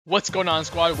What's going on,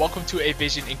 squad? Welcome to A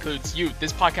Vision Includes You.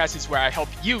 This podcast is where I help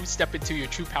you step into your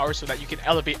true power so that you can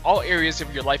elevate all areas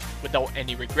of your life without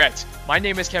any regrets. My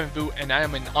name is Kevin Vu, and I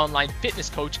am an online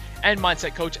fitness coach and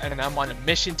mindset coach, and I'm on a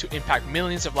mission to impact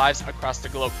millions of lives across the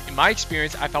globe. In my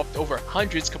experience, I've helped over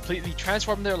hundreds completely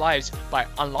transform their lives by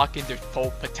unlocking their full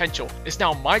potential. It's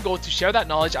now my goal to share that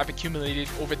knowledge I've accumulated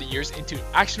over the years into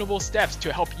actionable steps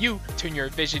to help you turn your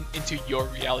vision into your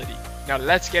reality. Now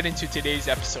let's get into today's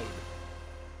episode.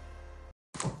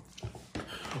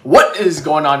 What is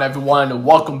going on, everyone?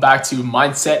 Welcome back to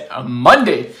Mindset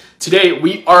Monday. Today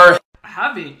we are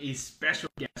having a special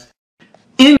guest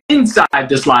inside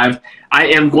this live. I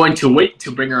am going to wait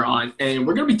to bring her on, and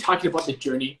we're going to be talking about the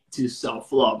journey to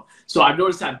self-love. So I've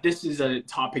noticed that this is a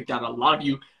topic that a lot of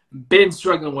you been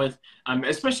struggling with,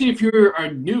 especially if you are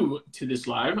new to this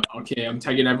live. Okay, I'm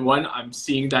tagging everyone. I'm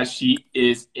seeing that she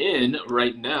is in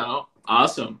right now.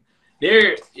 Awesome.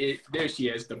 There she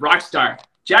is, the rock star.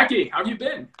 Jackie, how have you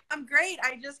been? I'm great.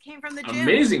 I just came from the gym.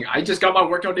 Amazing. I just got my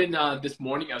workout in this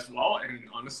morning as well, and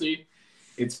honestly,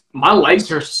 my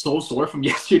legs are so sore from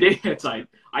yesterday. It's like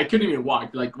I couldn't even walk.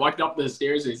 Like walking up the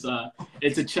stairs is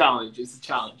it's a challenge. It's a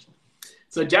challenge.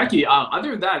 So Jackie,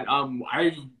 other than that,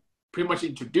 I've pretty much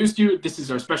introduced you. This is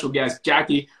our special guest,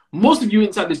 Jackie. Most of you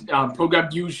inside this program,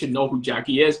 you should know who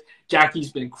Jackie is.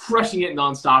 Jackie's been crushing it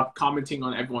nonstop, commenting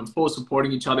on everyone's posts,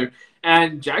 supporting each other.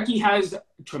 And Jackie has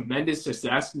tremendous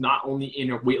success, not only in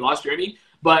her weight loss journey,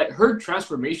 but her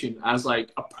transformation as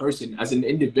like a person, as an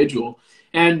individual.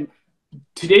 And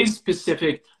today's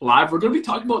specific live, we're going to be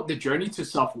talking about the journey to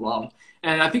self-love.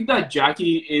 And I think that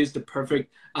Jackie is the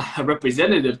perfect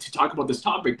representative to talk about this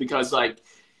topic because, like,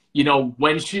 you know,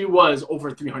 when she was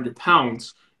over 300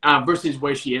 pounds versus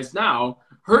where she is now,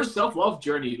 her self-love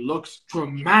journey looks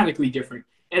dramatically different.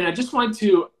 And I just want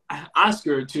to ask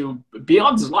her to be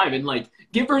on this live and like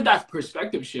give her that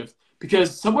perspective shift,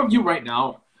 because some of you right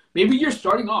now, maybe you're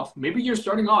starting off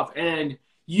and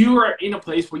you are in a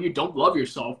place where you don't love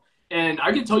yourself. And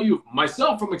I can tell you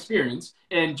myself from experience,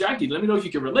 and Jackie, let me know if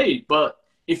you can relate, but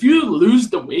if you lose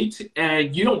the weight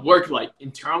and you don't work like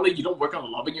internally, you don't work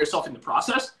on loving yourself in the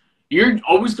process, you're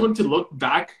always going to look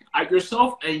back at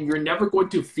yourself and you're never going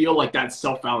to feel like that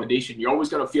self-validation. You're always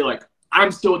going to feel like,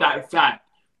 I'm still that fat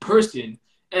person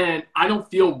and I don't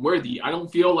feel worthy. I don't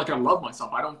feel like I love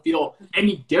myself. I don't feel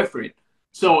any different.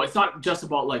 So it's not just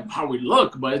about like how we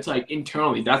look, but it's like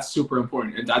internally. That's super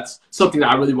important. And that's something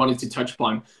that I really wanted to touch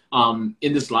upon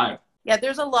in this live. Yeah,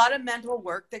 there's a lot of mental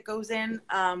work that goes in.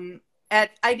 I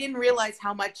didn't realize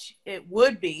how much it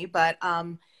would be, but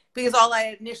because all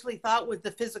I initially thought was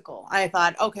the physical. I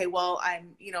thought, okay, well,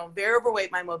 I'm, very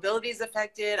overweight. My mobility is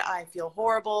affected. I feel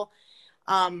horrible.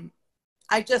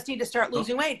 I just need to start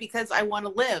losing weight because I want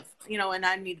to live, and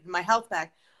I need my health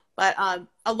back. But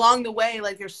along the way,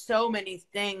 like there's so many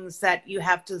things that you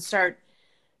have to start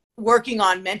working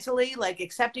on mentally, like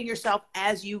accepting yourself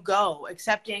as you go,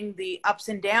 accepting the ups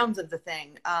and downs of the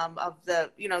thing, of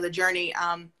the, the journey.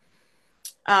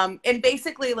 And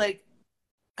basically like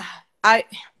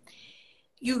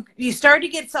you start to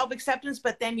get self-acceptance,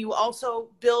 but then you also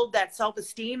build that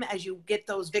self-esteem as you get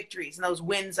those victories and those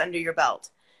wins under your belt.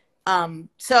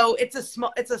 So it's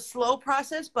a slow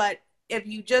process, but if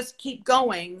you just keep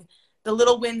going, the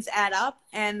little wins add up.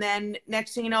 And then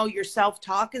next thing you know, your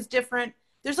self-talk is different.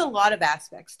 There's a lot of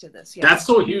aspects to this. Yeah. That's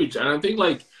so huge. And I think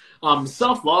like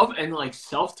self-love and like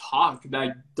self-talk,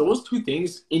 that those two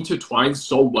things intertwine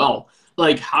so well.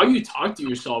 Like how you talk to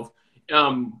yourself,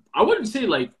 I wouldn't say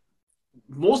like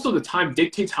most of the time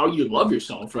dictates how you love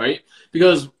yourself, right?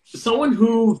 Because someone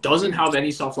who doesn't have any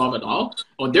self-love at all,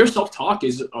 or their self-talk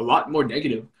is a lot more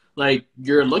negative. Like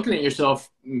you're looking at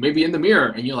yourself maybe in the mirror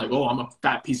and you're like, oh, I'm a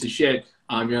fat piece of shit.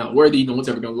 You're not worthy. No one's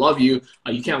ever going to love you.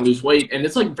 You can't lose weight. And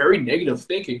it's like very negative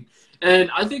thinking.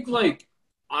 And I think like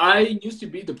I used to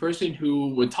be the person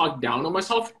who would talk down on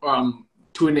myself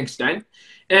to an extent.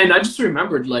 And I just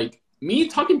remembered like me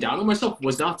talking down on myself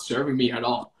was not serving me at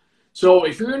all. So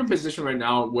if you're in a position right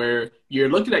now where you're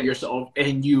looking at yourself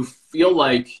and you feel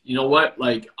like, you know what,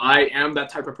 like I am that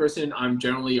type of person, I'm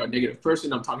generally a negative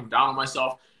person, I'm talking down on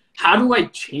myself, how do I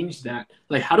change that?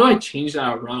 Like, how do I change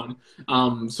that around?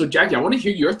 So Jackie, I want to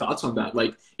hear your thoughts on that.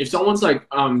 Like if someone's like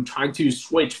trying to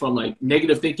switch from like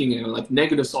negative thinking and like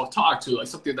negative self-talk to like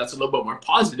something that's a little bit more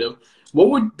positive, what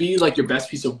would be like your best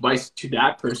piece of advice to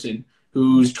that person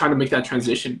who's trying to make that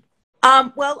transition?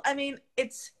 Well, I mean,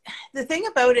 it's the thing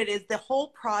about it is the whole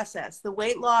process, the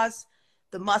weight loss,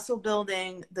 the muscle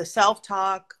building, the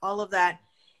self-talk, all of that,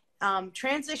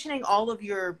 transitioning all of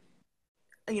your,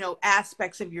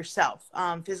 aspects of yourself,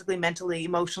 physically, mentally,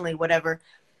 emotionally, whatever,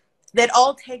 that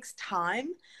all takes time.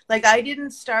 Like I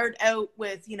didn't start out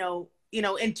with,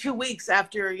 in 2 weeks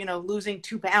after, losing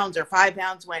 2 pounds or 5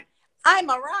 pounds went, I'm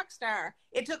a rock star.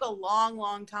 It took a long,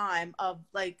 long time of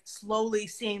like slowly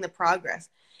seeing the progress.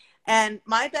 And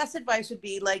my best advice would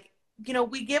be like,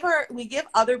 we give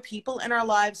other people in our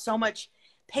lives so much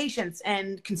patience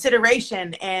and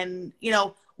consideration and,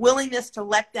 willingness to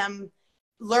let them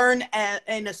learn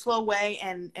in a slow way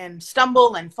and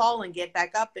stumble and fall and get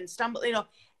back up and stumble,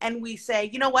 and we say,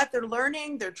 you know what, they're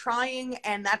learning, they're trying,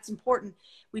 and that's important.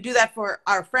 We do that for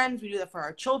our friends. We do that for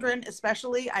our children,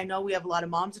 especially. I know we have a lot of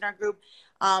moms in our group.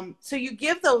 So you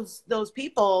give those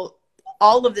people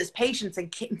all of this patience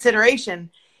and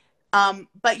consideration,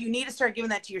 but you need to start giving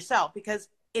that to yourself because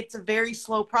it's a very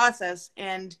slow process.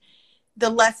 And the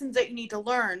lessons that you need to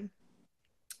learn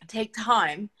take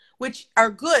time, which are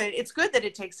good. It's good that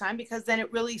it takes time because then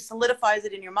it really solidifies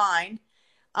it in your mind.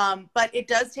 But it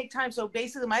does take time. So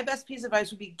basically my best piece of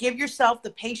advice would be give yourself the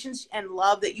patience and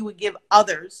love that you would give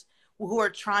others who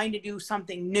are trying to do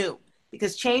something new,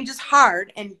 because change is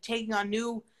hard and taking on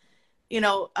new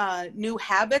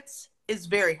habits is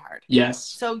very hard. Yes.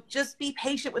 So just be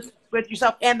patient with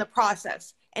yourself and the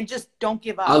process and just don't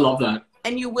give up. I love that.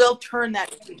 And you will turn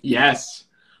that. Yes.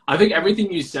 I think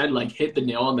everything you said like hit the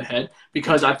nail on the head,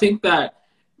 because I think that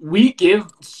we give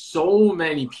so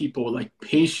many people like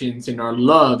patience and our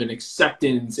love and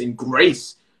acceptance and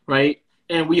grace, right?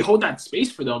 And we hold that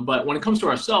space for them. But when it comes to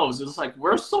ourselves, it's like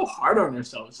we're so hard on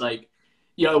ourselves. Like,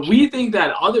 we think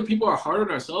that other people are hard on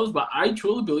ourselves, but I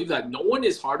truly believe that no one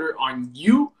is harder on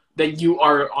you than you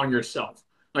are on yourself.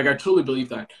 Like, I truly believe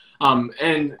that.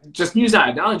 And just use that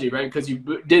analogy, right? Because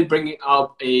you did bring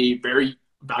up a very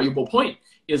valuable point.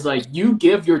 Is like you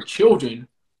give your children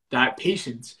that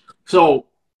patience. So,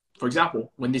 for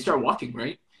example, when they start walking,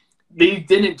 right? They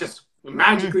didn't just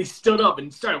magically stood up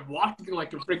and started walking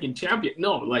like a freaking champion.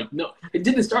 No, it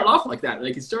didn't start off like that.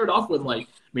 Like it started off with like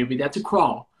maybe they had to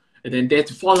crawl, and then they had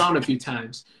to fall down a few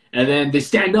times, and then they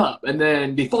stand up, and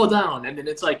then they fall down, and then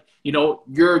it's like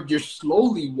you're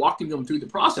slowly walking them through the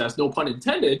process. No pun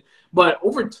intended. But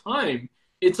over time,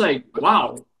 it's like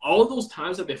wow, all those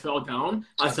times that they fell down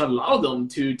has allowed them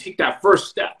to take that first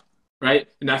step. Right?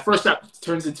 And that first step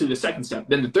turns into the second step,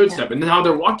 then the third step, and now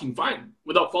they're walking fine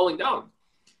without falling down.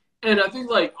 And I think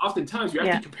like oftentimes you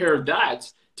have to compare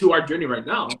that to our journey right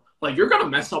now. Like you're going to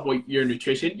mess up with your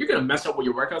nutrition. You're going to mess up with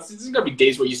your workouts. There's going to be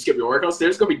days where you skip your workouts.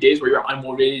 There's going to be days where you're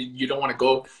unmotivated. You don't want to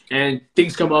go and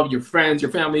things come up, your friends,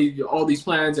 your family, all these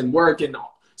plans and work and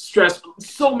stress,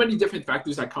 so many different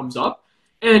factors that comes up.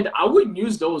 And I wouldn't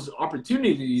use those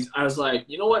opportunities as like,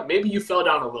 you know what, maybe you fell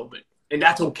down a little bit and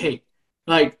that's okay.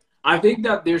 Like, I think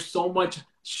that there's so much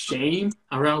shame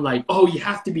around like, oh, you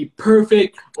have to be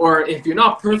perfect, or if you're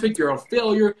not perfect, you're a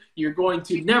failure. You're going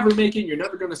to never make it. You're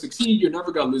never going to succeed. You're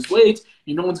never going to lose weight.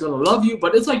 No one's going to love you.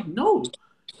 But it's like, no,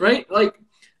 right? Like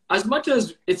as much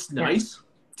as it's nice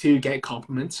to get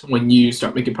compliments when you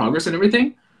start making progress and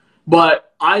everything,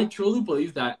 but I truly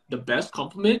believe that the best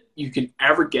compliment you can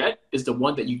ever get is the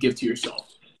one that you give to yourself.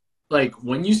 Like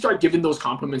when you start giving those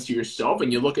compliments to yourself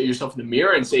and you look at yourself in the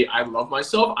mirror and say, I love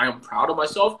myself, I am proud of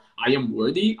myself, I am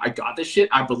worthy, I got this shit,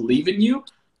 I believe in you,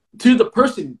 to the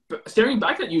person staring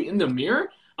back at you in the mirror,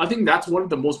 I think that's one of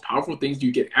the most powerful things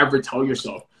you can ever tell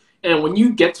yourself. And when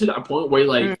you get to that point where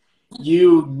like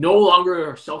you no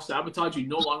longer self-sabotage, you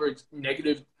no longer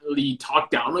negatively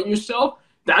talk down on yourself,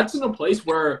 that's in a place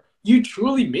where you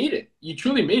truly made it. You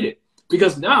truly made it.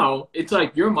 Because now it's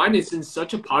like your mind is in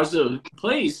such a positive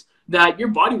place that your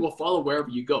body will follow wherever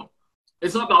you go.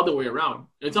 It's not the other way around.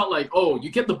 It's not like, oh, you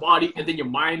get the body and then your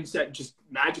mindset just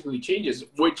magically changes,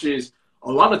 which is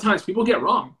a lot of times people get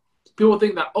wrong. People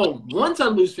think that, oh, once I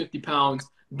lose 50 pounds,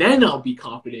 then I'll be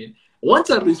confident.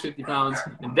 Once I lose 50 pounds,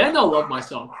 and then I'll love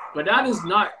myself. But that is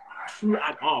not true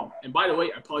at all. And by the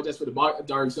way, I apologize for the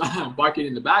dogs barking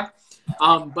in the back.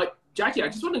 But Jackie, I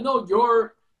just want to know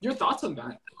your thoughts on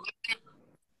that.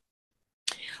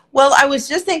 Well, I was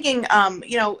just thinking,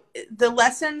 the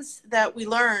lessons that we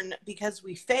learn because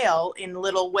we fail in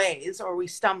little ways or we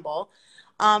stumble,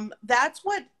 that's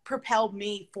what propelled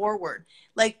me forward.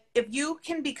 Like if you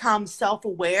can become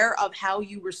self-aware of how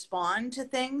you respond to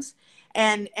things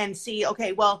and see,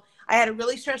 okay, well, I had a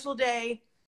really stressful day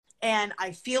and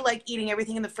I feel like eating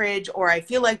everything in the fridge, or I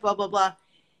feel like blah, blah, blah.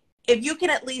 If you can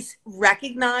at least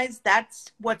recognize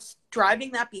that's what's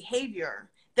driving that behavior,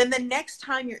 then the next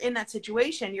time you're in that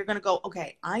situation, you're going to go,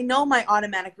 okay, I know my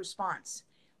automatic response.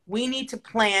 We need to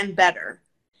plan better.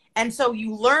 And so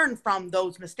you learn from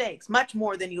those mistakes much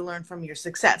more than you learn from your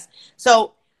success.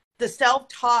 So the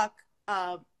self-talk,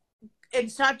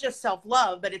 it's not just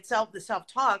self-love, but it's the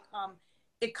self-talk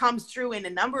it comes through in a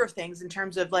number of things in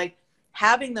terms of like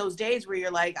having those days where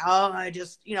you're like, oh, I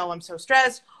just, you know, I'm so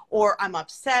stressed, or I'm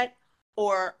upset,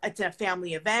 or it's a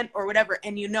family event or whatever.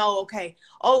 And you know, okay,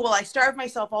 oh, well, I starved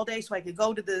myself all day so I could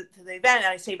go to the event and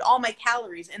I saved all my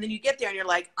calories. And then you get there and you're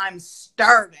like, I'm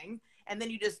starving. And then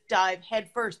you just dive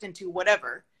headfirst into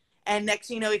whatever. And next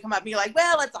thing you know, you come up and you're like,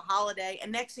 well, it's a holiday.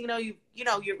 And next thing you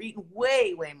know, you're eating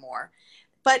way, way more.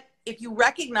 But if you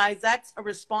recognize that's a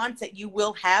response that you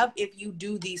will have if you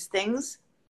do these things,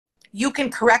 you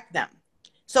can correct them.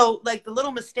 So like the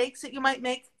little mistakes that you might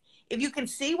make, if you can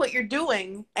see what you're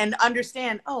doing and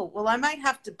understand, oh, well, I might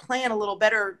have to plan a little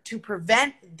better to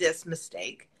prevent this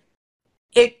mistake,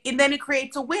 and then it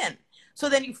creates a win. So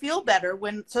then you feel better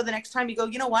so the next time you go,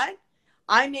 you know what?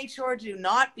 I made sure to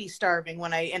not be starving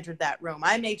when I entered that room.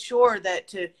 I made sure that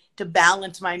to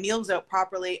balance my meals out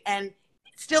properly and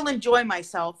still enjoy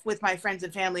myself with my friends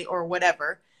and family or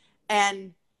whatever.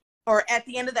 Or at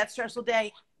the end of that stressful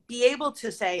day, be able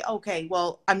to say, okay,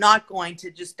 well, I'm not going to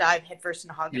just dive headfirst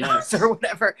into Haagen-Dazs or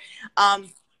whatever.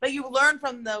 But you learn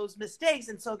from those mistakes.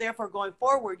 And so therefore going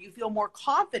forward, you feel more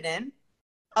confident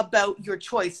about your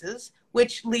choices,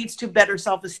 which leads to better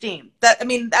self-esteem.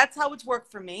 That's how it's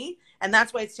worked for me. And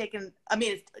that's why it's taken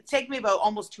me about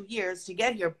almost 2 years to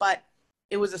get here, but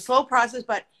it was a slow process,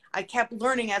 but I kept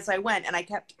learning as I went, and I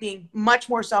kept being much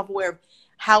more self-aware of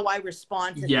how I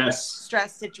respond to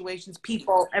stress situations,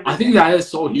 people, everything. I think that is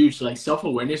so huge. Like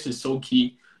self-awareness is so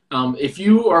key. If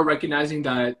you are recognizing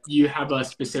that you have a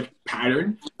specific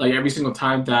pattern, like every single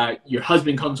time that your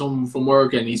husband comes home from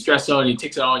work and he's stressed out and he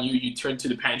takes it out on you, you turn to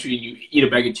the pantry and you eat a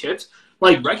bag of chips,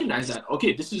 like recognize that,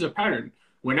 okay, this is a pattern.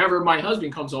 Whenever my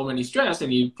husband comes home and he's stressed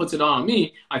and he puts it on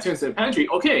me, I turn to the pantry,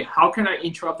 okay, how can I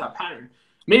interrupt that pattern?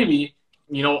 Maybe,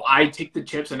 you know, I take the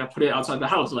chips and I put it outside the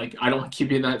house. Like, I don't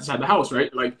keep it inside the house,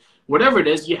 right? Like, whatever it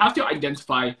is, you have to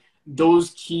identify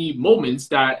those key moments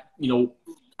that, you know,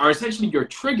 are essentially your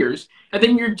triggers. And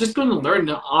then you're just going to learn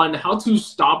on how to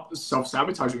stop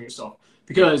self-sabotaging yourself.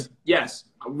 Because, yes,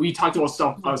 we talked about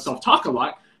self-talk a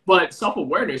lot, but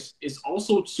self-awareness is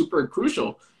also super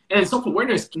crucial. And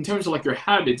self-awareness in terms of like your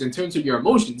habits, in terms of your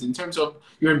emotions, in terms of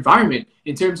your environment,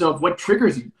 in terms of what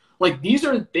triggers you. Like, these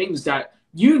are things that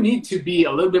you need to be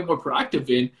a little bit more proactive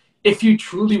in if you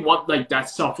truly want like that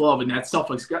self-love and that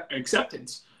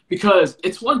self-acceptance. Because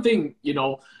it's one thing, you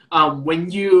know, when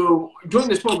you join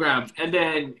this program and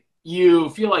then you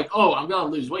feel like, oh, I'm gonna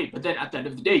lose weight, but then at the end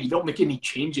of the day, you don't make any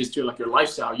changes to like your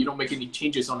lifestyle. You don't make any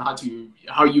changes on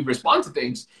how you respond to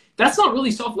things. That's not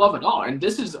really self-love at all. And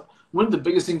this is one of the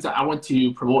biggest things that I want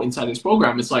to promote inside this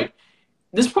program. It's like,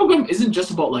 this program isn't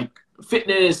just about like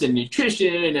fitness and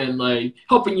nutrition and like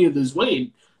helping you lose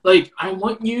weight. Like, I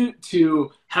want you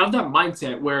to have that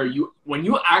mindset where when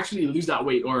you actually lose that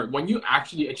weight, or when you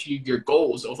actually achieve your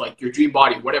goals of like your dream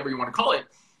body, whatever you want to call it,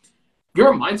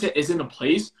 your mindset is in a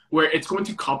place where it's going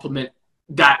to complement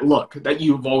that look that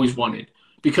you've always wanted.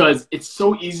 Because it's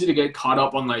so easy to get caught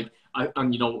up on like,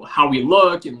 on, you know, how we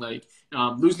look and like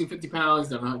losing 50 pounds,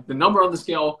 the number on the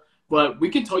scale. But we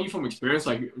can tell you from experience,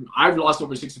 like, I've lost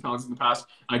over 60 pounds in the past.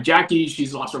 Jackie,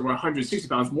 she's lost over 160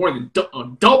 pounds, more than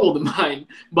double than mine.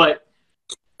 But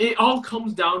it all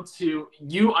comes down to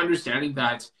you understanding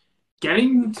that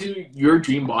getting to your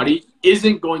dream body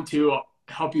isn't going to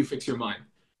help you fix your mind.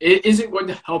 It isn't going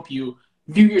to help you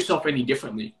view yourself any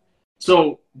differently.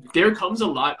 So there comes a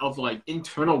lot of like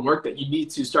internal work that you need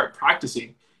to start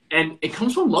practicing. And it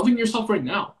comes from loving yourself right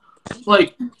now.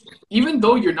 Like, even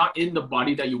though you're not in the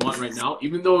body that you want right now,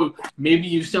 even though maybe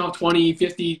you still have 20,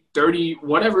 50, 30,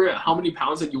 whatever, how many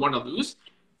pounds that you want to lose,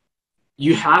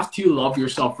 you have to love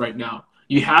yourself right now.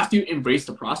 You have to embrace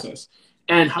the process.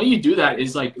 And how you do that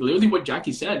is like literally what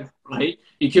Jackie said, right?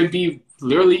 It could be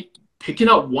literally picking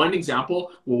up one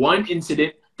example, one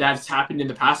incident that's happened in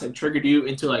the past that triggered you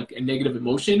into like a negative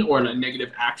emotion or a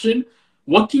negative action.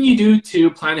 What can you do to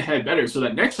plan ahead better so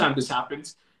that next time this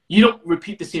happens, you don't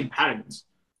repeat the same patterns?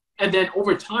 And then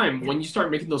over time, when you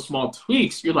start making those small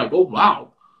tweaks, you're like, oh,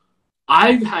 wow,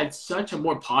 I've had such a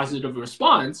more positive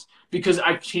response because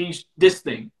I've changed this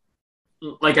thing.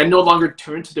 Like, I no longer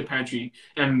turn to the pantry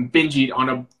and binge eat on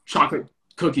a chocolate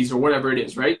cookies or whatever it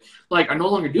is, right? Like, I no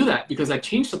longer do that because I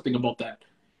changed something about that.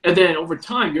 And then over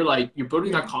time, you're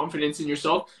building that confidence in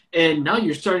yourself. And now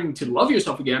you're starting to love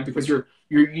yourself again because you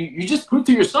just prove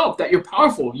to yourself that you're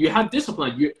powerful. You have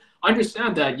discipline. You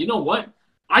understand that, you know what?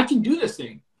 I can do this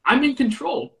thing. I'm in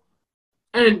control.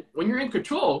 And when you're in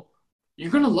control, you're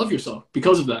going to love yourself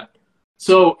because of that.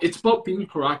 So it's about being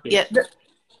proactive. Yeah.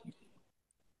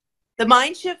 The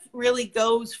mind shift really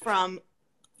goes from,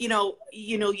 you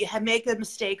make a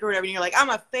mistake or whatever, and you're like,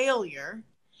 I'm a failure,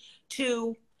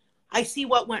 to I see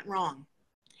what went wrong,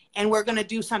 and we're going to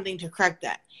do something to correct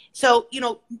that. So, you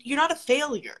know, you're not a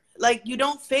failure. Like, you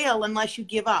don't fail unless you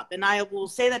give up. And I will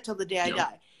say that till the day I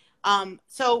die.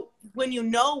 So when you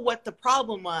know what the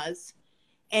problem was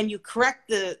and you correct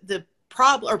the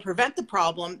problem or prevent the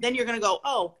problem, then you're going to go,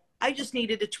 oh, I just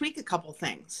needed to tweak a couple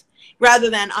things, rather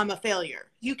than I'm a failure.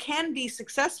 You can be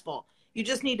successful. You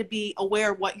just need to be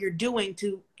aware of what you're doing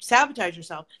to sabotage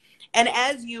yourself. And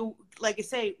as you, like I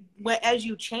say, as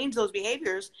you change those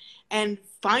behaviors and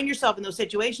find yourself in those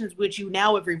situations, which you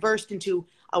now have reversed into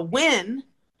a win,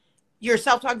 your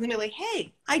self-talk is going to be like,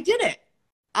 hey, I did it.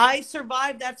 I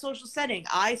survived that social setting.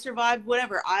 I survived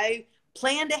whatever. I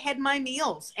planned ahead my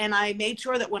meals, and I made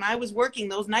sure that when I was working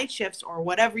those night shifts or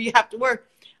whatever you have to work,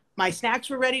 my snacks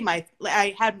were ready.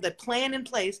 I had the plan in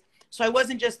place. So I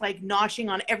wasn't just like noshing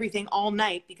on everything all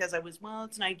night because I was, well,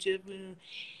 it's night shift,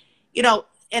 you know,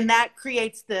 and that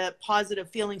creates the positive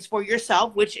feelings for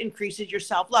yourself, which increases your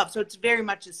self-love. So it's very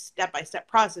much a step-by-step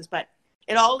process, but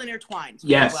it all intertwines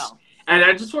very well. And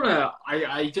I just want to,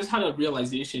 I just had a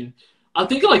realization. I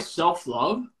think like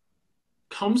self-love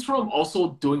comes from also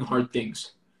doing hard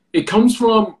things. It comes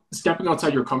from stepping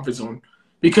outside your comfort zone,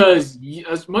 because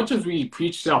as much as we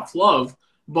preach self-love,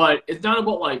 but it's not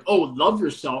about like, oh, love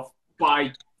yourself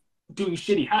by doing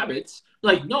shitty habits.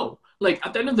 Like, no, like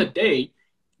at the end of the day,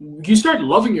 you start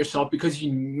loving yourself because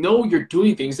you know you're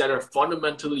doing things that are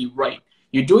fundamentally right.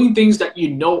 You're doing things that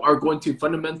you know are going to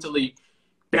fundamentally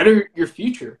better your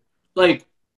future. Like,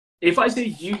 if I say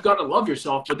you gotta love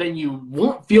yourself, but then you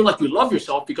won't feel like you love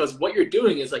yourself because what you're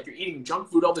doing is like you're eating junk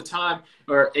food all the time,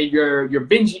 or you're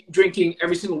binge drinking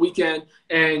every single weekend,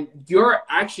 and your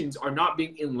actions are not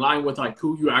being in line with like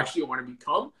who you actually want to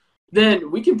become, then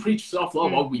we can preach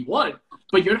self-love all we want,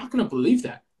 but you're not gonna believe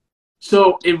that.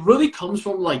 So it really comes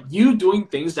from like you doing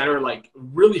things that are like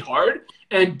really hard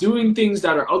and doing things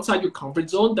that are outside your comfort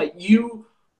zone that you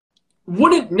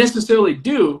wouldn't necessarily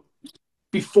do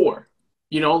before.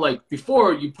 You know, like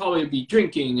before you'd probably be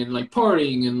drinking and like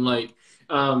partying and like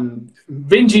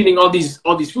binge eating all these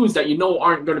foods that you know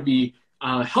aren't going to be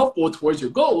helpful towards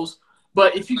your goals.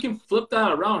 But if you can flip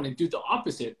that around and do the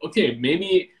opposite, okay,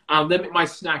 maybe I limit my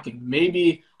snacking.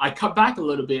 Maybe I cut back a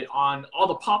little bit on all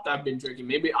the pop that I've been drinking.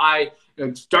 Maybe I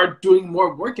start doing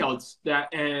more workouts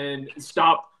and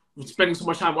stop spending so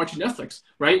much time watching Netflix,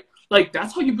 right? Like,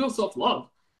 that's how you build self-love.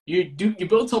 You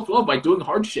build self-love by doing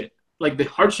hard shit. Like the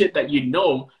hard shit that you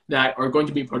know that are going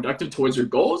to be productive towards your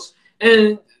goals.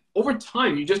 And over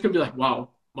time, you're just going to be like, wow,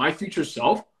 my future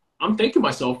self, I'm thanking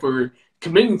myself for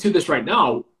committing to this right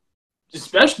now,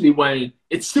 especially when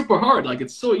it's super hard. Like,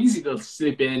 it's so easy to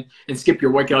slip in and skip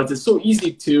your workouts. It's so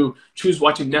easy to choose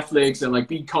watching Netflix and like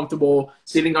be comfortable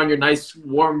sitting on your nice,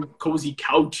 warm, cozy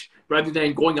couch rather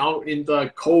than going out in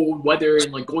the cold weather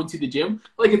and like going to the gym.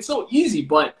 Like, it's so easy,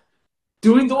 but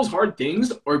doing those hard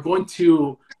things are going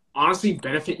to honestly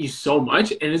benefit you so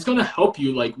much, and it's going to help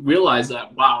you like realize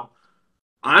that, wow,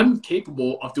 I'm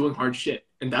capable of doing hard shit,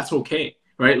 and that's okay,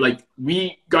 right? Like,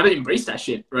 we got to embrace that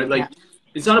shit, right? Like,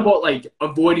 it's not about like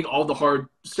avoiding all the hard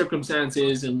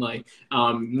circumstances and like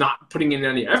not putting in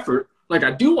any effort. Like,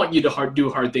 I do want you to do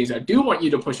hard things. I do want you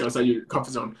to push outside your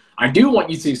comfort zone. I do want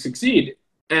you to succeed.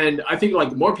 And I think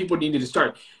like more people needed to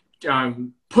start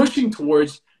pushing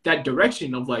towards that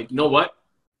direction of like, you know what?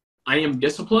 I am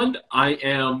disciplined. I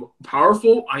am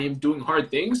powerful. I am doing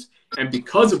hard things. And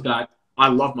because of that, I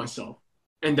love myself.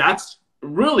 And that's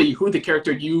really who the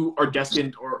character you are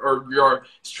destined or you're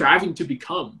striving to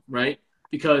become, right?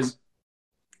 Because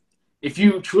if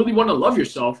you truly want to love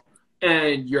yourself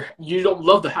and you don't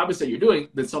love the habits that you're doing,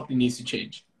 then something needs to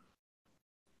change.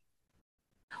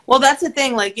 Well, that's the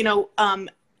thing. Like, you know,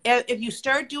 if you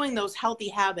start doing those healthy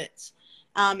habits,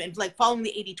 and like following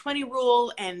the 80-20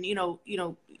 rule and, you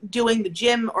know, doing the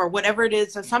gym or whatever it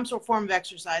is, some sort of form of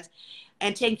exercise,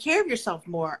 and taking care of yourself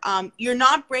more, you're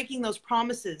not breaking those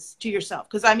promises to yourself.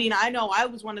 Because I mean, I know I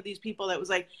was one of these people that was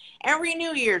like, every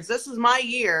New Year's, this is my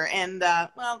year, and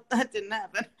well, that didn't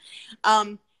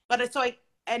happen. But it's like,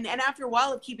 and after a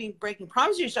while of breaking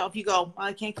promises to yourself, you go, well,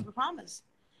 I can't keep a promise.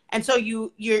 And so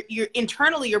you're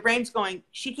internally, your brain's going,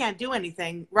 she can't do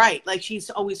anything right. Like,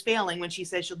 she's always failing when she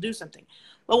says she'll do something.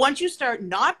 But once you start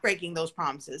not breaking those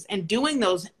promises and doing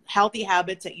those healthy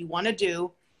habits that you want to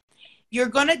do, you're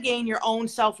going to gain your own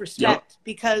self-respect,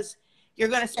 because you're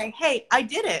going to say, hey, I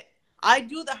did it. I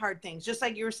do the hard things, just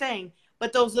like you were saying,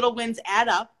 but those little wins add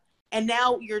up. And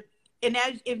now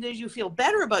as you feel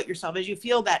better about yourself, as you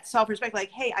feel that self-respect,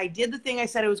 like, hey, I did the thing I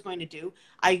said I was going to do.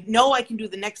 I know I can do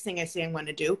the next thing I say I'm going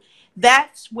to do.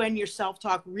 That's when your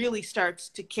self-talk really starts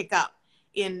to kick up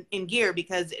in gear,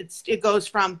 because it goes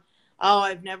from, oh,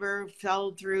 I've never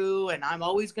fell through and I'm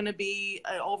always going to be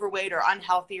overweight or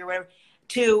unhealthy or whatever,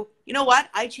 to, you know what,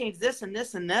 I changed this and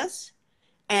this and this,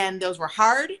 and those were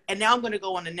hard, and now I'm going to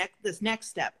go on this next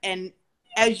step. And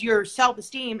as your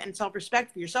self-esteem and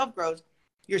self-respect for yourself grows,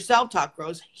 your self-talk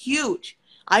grows huge.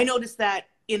 I noticed that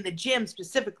in the gym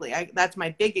specifically. That's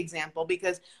my big example,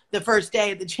 because the first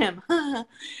day at the gym,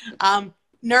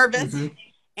 nervous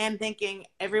and thinking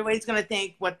everybody's going to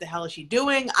think, what the hell is she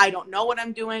doing? I don't know what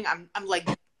I'm doing. I'm like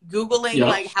Googling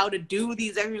like how to do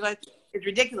these exercises. It's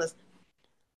ridiculous.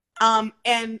 But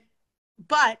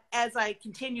as I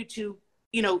continue to,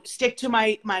 you know, stick to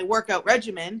my workout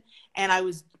regimen, and I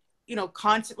was, you know,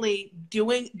 constantly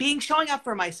showing up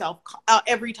for myself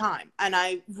every time, and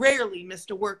I rarely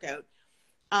missed a workout.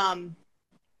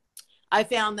 I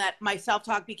found that my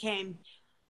self-talk became,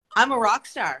 I'm a rock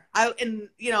star. And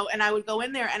I would go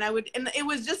in there and it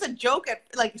was just a joke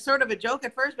sort of a joke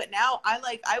at first, but now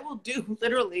I will do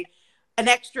literally an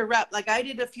extra rep. Like I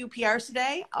did a few PRs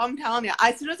today. I'm telling you,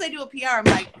 as soon as I do a PR, I'm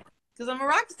like, because I'm a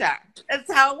rock star.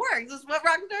 That's how it works. That's what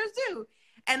rock stars do.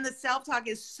 And the self-talk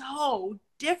is so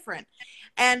different.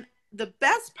 And the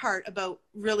best part about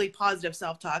really positive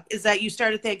self-talk is that you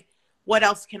start to think, what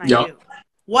else can I do?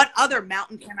 What other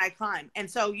mountain can I climb? And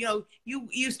so, you know,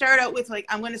 you start out with like,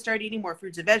 I'm going to start eating more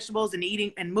fruits and vegetables and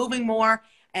eating and moving more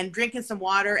and drinking some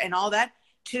water and all that,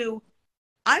 to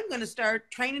I'm going to start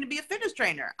training to be a fitness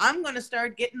trainer. I'm going to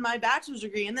start getting my bachelor's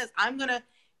degree in this. I'm going to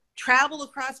travel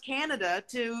across Canada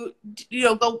to, you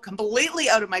know, go completely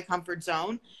out of my comfort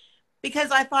zone,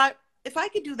 because I thought, if I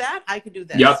could do that, I could do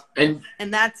this. Yep.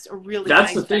 And that's a really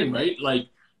that's nice the thing, right? Like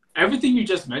everything you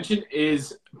just mentioned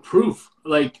is proof.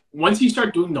 Like once you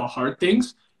start doing the hard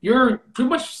things, you're pretty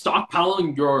much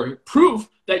stockpiling your proof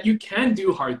that you can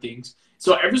do hard things.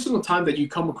 So every single time that you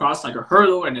come across like a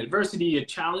hurdle, an adversity, a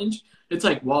challenge, it's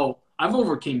like, well, I've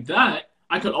overcame that.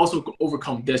 I could also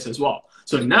overcome this as well.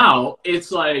 So now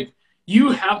it's like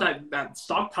you have that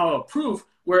stockpile of proof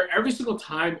where every single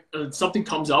time something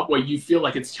comes up where you feel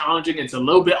like it's challenging, it's a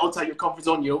little bit outside your comfort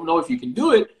zone, you don't know if you can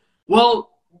do it, well,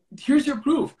 here's your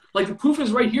proof. Like the proof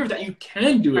is right here that you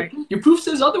can do it. Right. Your proof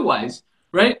says otherwise,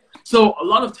 right? So a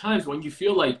lot of times when you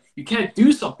feel like you can't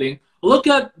do something, look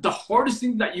at the hardest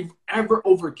thing that you've ever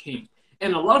overcame.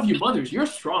 And a lot of you mothers, you're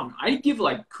strong. I give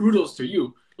like kudos to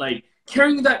you. Like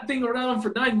carrying that thing around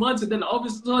for 9 months and then all of a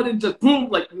sudden just boom,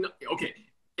 like, okay,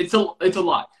 it's a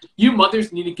lot. You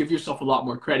mothers need to give yourself a lot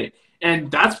more credit. And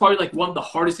that's probably like one of the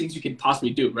hardest things you can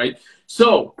possibly do, right?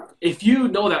 So if you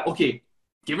know that, okay,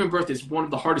 giving birth is one of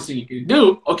the hardest things you can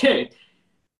do, okay,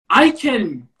 I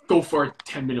can go for a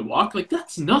 10-minute walk. Like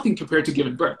that's nothing compared to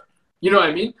giving birth. You know what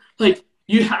I mean? Like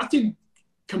you have to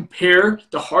compare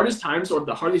the hardest times or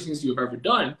the hardest things you've ever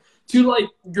done to like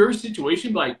your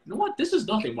situation. Like, you know what? This is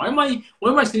nothing. Why am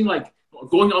I saying like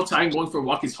going outside and going for a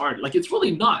walk is hard? Like it's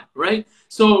really not, right?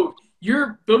 So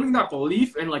you're building that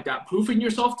belief and like that proof in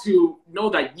yourself to know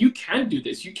that you can do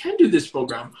this. You can do this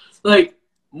program. Like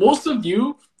most of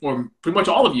you, or pretty much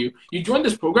all of you, you joined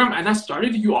this program and that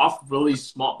started you off really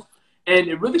small. And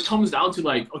it really comes down to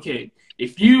like, okay,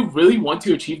 if you really want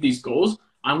to achieve these goals,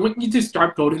 I want you to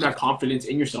start building that confidence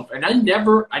in yourself. And I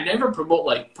never promote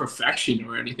like perfection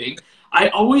or anything. I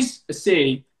always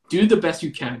say, do the best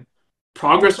you can.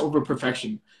 Progress over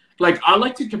perfection. Like I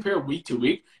like to compare week to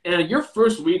week. And your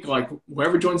first week, like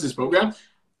whoever joins this program,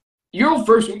 your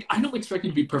first week, I don't expect you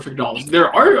to be perfect at all.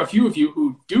 There are a few of you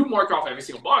who do mark off every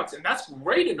single box, and that's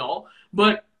great and all.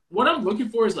 But what I'm looking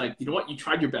for is like, you know what? You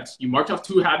tried your best. You marked off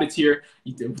 2 habits here,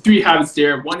 you did 3 habits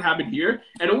there, 1 habit here.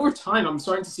 And over time, I'm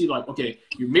starting to see like, okay,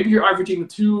 maybe you're averaging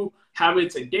 2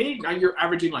 habits a day. Now you're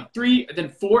averaging like 3 and then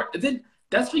 4. And then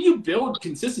that's how you build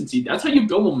consistency. That's how you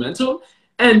build momentum.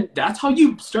 And that's how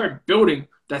you start building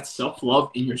that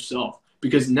self-love in yourself.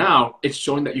 Because now it's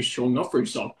showing that you're showing up for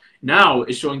yourself. Now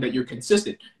it's showing that you're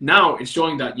consistent. Now it's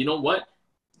showing that, you know what?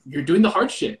 You're doing the hard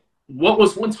shit. What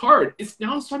was once hard, it's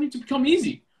now starting to become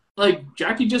easy. Like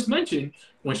Jackie just mentioned,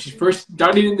 when she first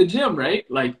started in the gym, right?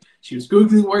 Like she was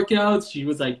Googling workouts. She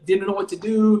was like, didn't know what to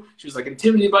do. She was like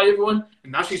intimidated by everyone.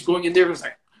 And now she's going in there and it's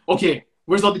like, okay,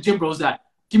 where's all the gym bros at?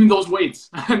 Give me those weights.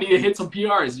 I need to hit some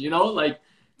PRs, you know? Like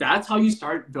that's how you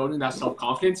start building that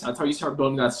self-confidence. That's how you start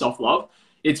building that self-love.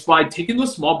 It's by taking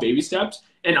those small baby steps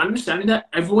and understanding that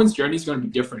everyone's journey is going to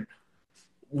be different.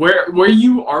 Where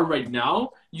you are right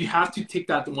now, you have to take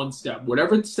that one step.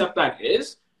 Whatever step that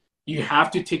is, you have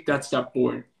to take that step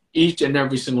forward each and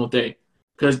every single day.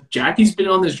 Because Jackie's been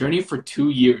on this journey for 2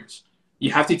 years. You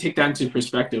have to take that into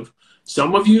perspective.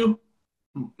 Some of you,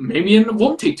 maybe it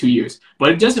won't take 2 years, but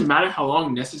it doesn't matter how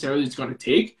long necessarily it's going to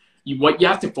take. What you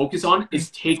have to focus on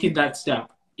is taking that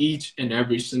step each and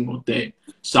every single day.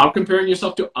 Stop comparing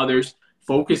yourself to others.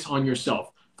 Focus on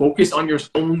yourself. Focus on your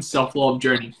own self-love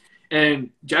journey. And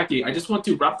Jackie, I just want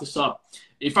to wrap this up.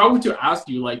 If I were to ask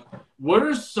you, like, what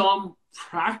are some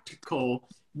practical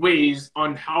ways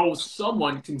on how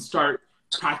someone can start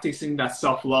practicing that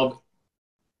self-love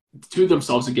to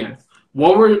themselves again?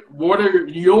 What are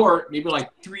your maybe like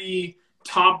 3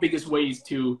 top biggest ways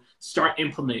to start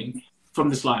implementing from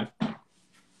this live?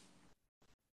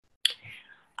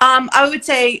 I would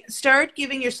say start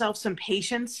giving yourself some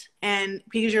patience, and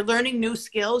because you're learning new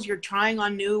skills, you're trying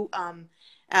on new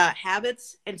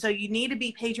habits. And so you need to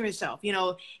be patient with yourself. You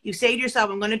know, you say to yourself,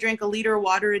 I'm going to drink 1 liter of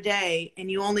water a day, and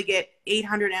you only get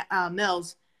 800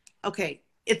 mils. Okay.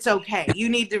 It's okay. You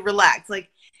need to relax. Like,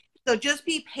 so just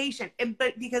be patient.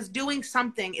 But because doing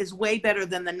something is way better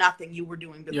than the nothing you were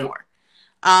doing before.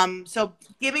 Yep. So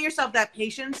giving yourself that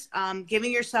patience,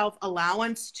 giving yourself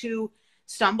allowance to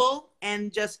stumble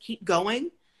and just keep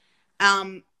going.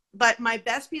 But my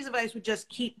best piece of advice would just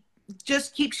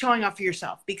keep showing up for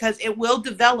yourself, because it will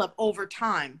develop over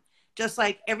time, just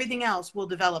like everything else will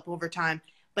develop over time.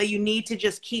 But you need to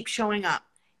just keep showing up.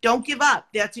 Don't give up.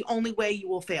 That's the only way you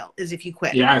will fail, is if you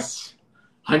quit. Yes,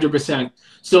 100%.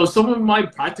 So some of my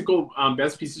practical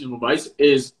best pieces of advice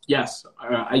is, yes,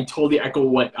 I totally echo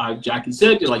what Jackie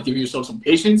said, like giving yourself some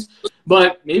patience.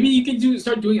 But maybe you can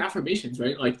start doing affirmations,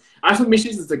 right? Like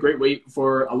affirmations is a great way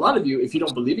for a lot of you. If you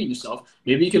don't believe in yourself,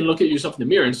 maybe you can look at yourself in the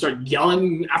mirror and start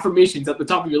yelling affirmations at the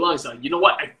top of your lungs. Like, you know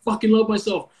what? I fucking love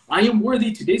myself. I am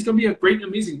worthy. Today's going to be a great,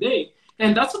 amazing day.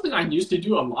 And that's something I used to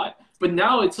do a lot. But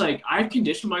now it's like I've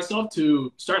conditioned myself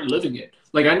to start living it.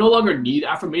 Like I no longer need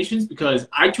affirmations, because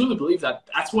I truly believe that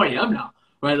that's who I am now,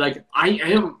 right? Like I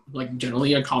am like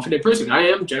generally a confident person. I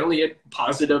am generally a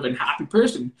positive and happy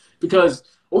person, because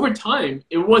over time,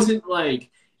 it wasn't like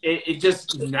it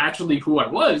just naturally who I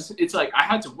was. It's like I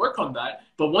had to work on that.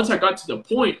 But once I got to the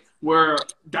point where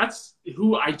that's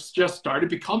who I just started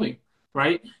becoming,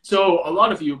 right? So a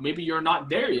lot of you, maybe you're not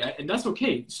there yet, and that's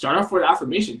okay. Start off with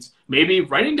affirmations. Maybe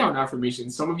writing down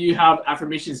affirmations. Some of you have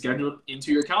affirmations scheduled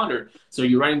into your calendar. So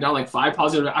you're writing down like 5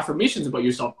 positive affirmations about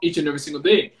yourself each and every single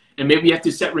day. And maybe you have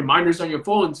to set reminders on your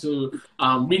phone to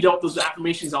read out those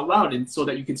affirmations out loud, and so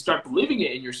that you can start believing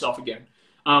it in yourself again.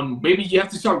 Maybe you have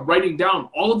to start writing down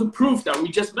all of the proof that we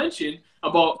just mentioned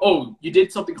about, oh, you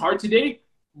did something hard today.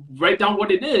 Write down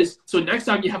what it is. So next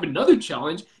time you have another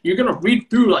challenge, you're going to read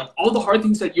through like all the hard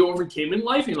things that you overcame in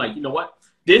life. And like, you know what?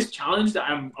 This challenge that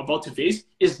I'm about to face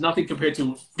is nothing compared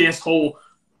to this whole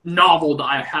novel that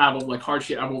I have of like hard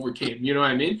shit I've overcame. You know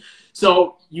what I mean?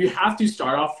 So you have to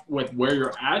start off with where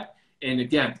you're at. And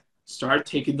again, start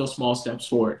taking those small steps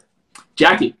forward.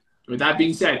 Jackie, with that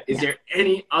being said, is there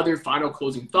any other final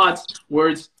closing thoughts,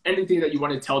 words, anything that you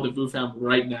want to tell the VOO fam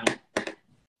right now?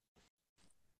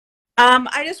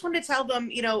 I just want to tell them,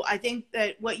 you know, I think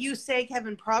that what you say,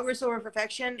 Kevin, progress over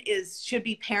perfection should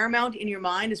be paramount in your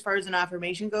mind as far as an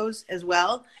affirmation goes as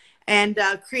well. And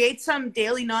create some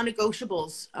daily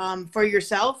non-negotiables for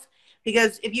yourself,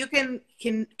 because if you can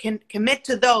commit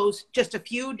to those, just a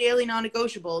few daily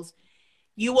non-negotiables,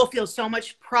 you will feel so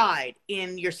much pride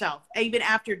in yourself, even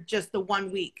after just the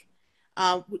 1 week.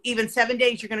 Even 7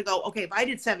 days, you're going to go, okay, if I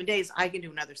did 7 days, I can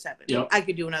do another 7. Yep. I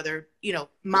could do another,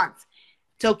 month.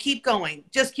 So keep going,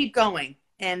 just keep going,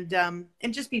 and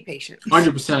just be patient.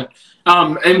 100%.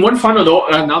 And one final though,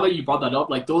 now that you brought that up,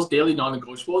 like those daily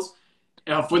non-negotiables,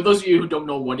 for those of you who don't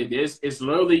know what it is, it's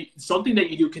literally something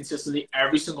that you do consistently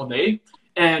every single day.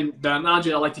 And the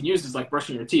analogy I like to use is like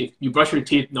brushing your teeth. You brush your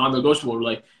teeth non-negotiable.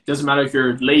 Like, doesn't matter if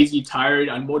you're lazy, tired,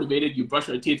 unmotivated, you brush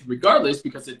your teeth regardless,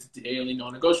 because it's daily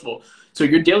non-negotiable. So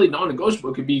your daily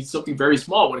non-negotiable could be something very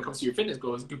small when it comes to your fitness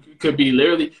goals. It could be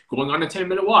literally going on a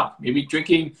 10-minute walk, maybe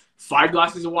drinking 5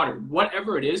 glasses of water.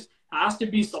 Whatever it is, has to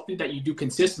be something that you do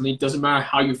consistently. Doesn't matter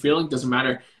how you're feeling. Doesn't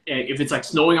matter if it's like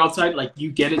snowing outside. Like,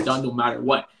 you get it done no matter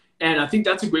what. And I think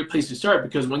that's a great place to start,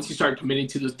 because once you start committing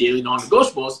to those daily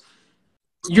non-negotiables,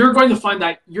 you're going to find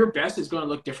that your best is going to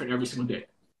look different every single day.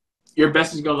 Your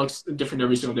best is going to look different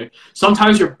every single day.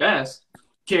 Sometimes your best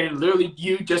can literally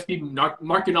you just be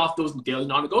marking off those daily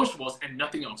non-negotiables and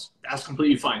nothing else. That's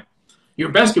completely fine. Your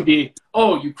best could be,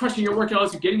 oh, you're crushing your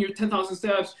workouts, you're getting your 10,000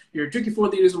 steps, you're drinking 4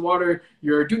 liters of water,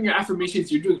 you're doing your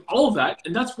affirmations, you're doing all of that,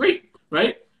 and that's great,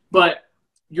 right? But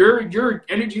your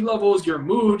energy levels, your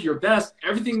mood, your best,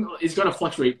 everything is going to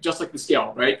fluctuate just like the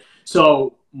scale, right?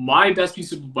 So my best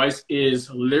piece of advice is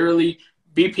literally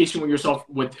be patient with yourself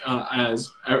with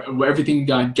as everything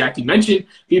Jackie mentioned.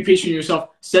 Be patient with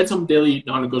yourself, set some daily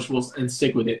non-negotiables, and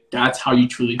stick with it. That's how you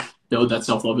truly build that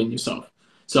self-love in yourself.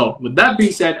 So with that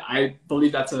being said, I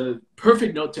believe that's a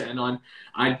perfect note to end on.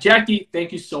 Jackie,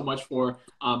 thank you so much for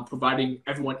providing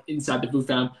everyone inside the Boo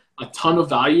Fam a ton of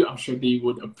value. I'm sure they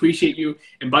would appreciate you.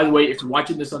 And by the way, if you're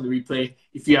watching this on the replay,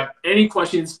 if you have any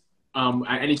questions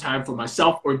at any time for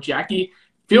myself or Jackie,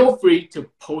 feel free to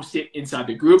post it inside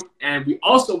the group. And we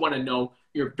also want to know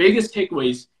your biggest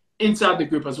takeaways inside the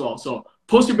group as well. So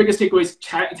post your biggest takeaways,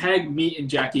 tag me and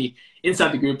Jackie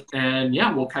inside the group. And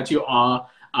yeah, we'll catch you all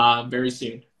very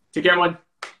soon. Take care, everyone.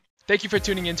 Thank you for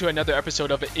tuning in to another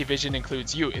episode of A Vision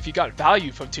Includes You. If you got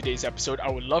value from today's episode,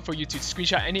 I would love for you to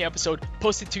screenshot any episode,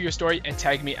 post it to your story, and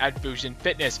tag me at Vusion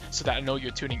Fitness so that I know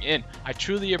you're tuning in. I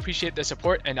truly appreciate the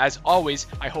support, and as always,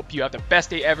 I hope you have the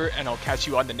best day ever, and I'll catch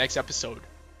you on the next episode.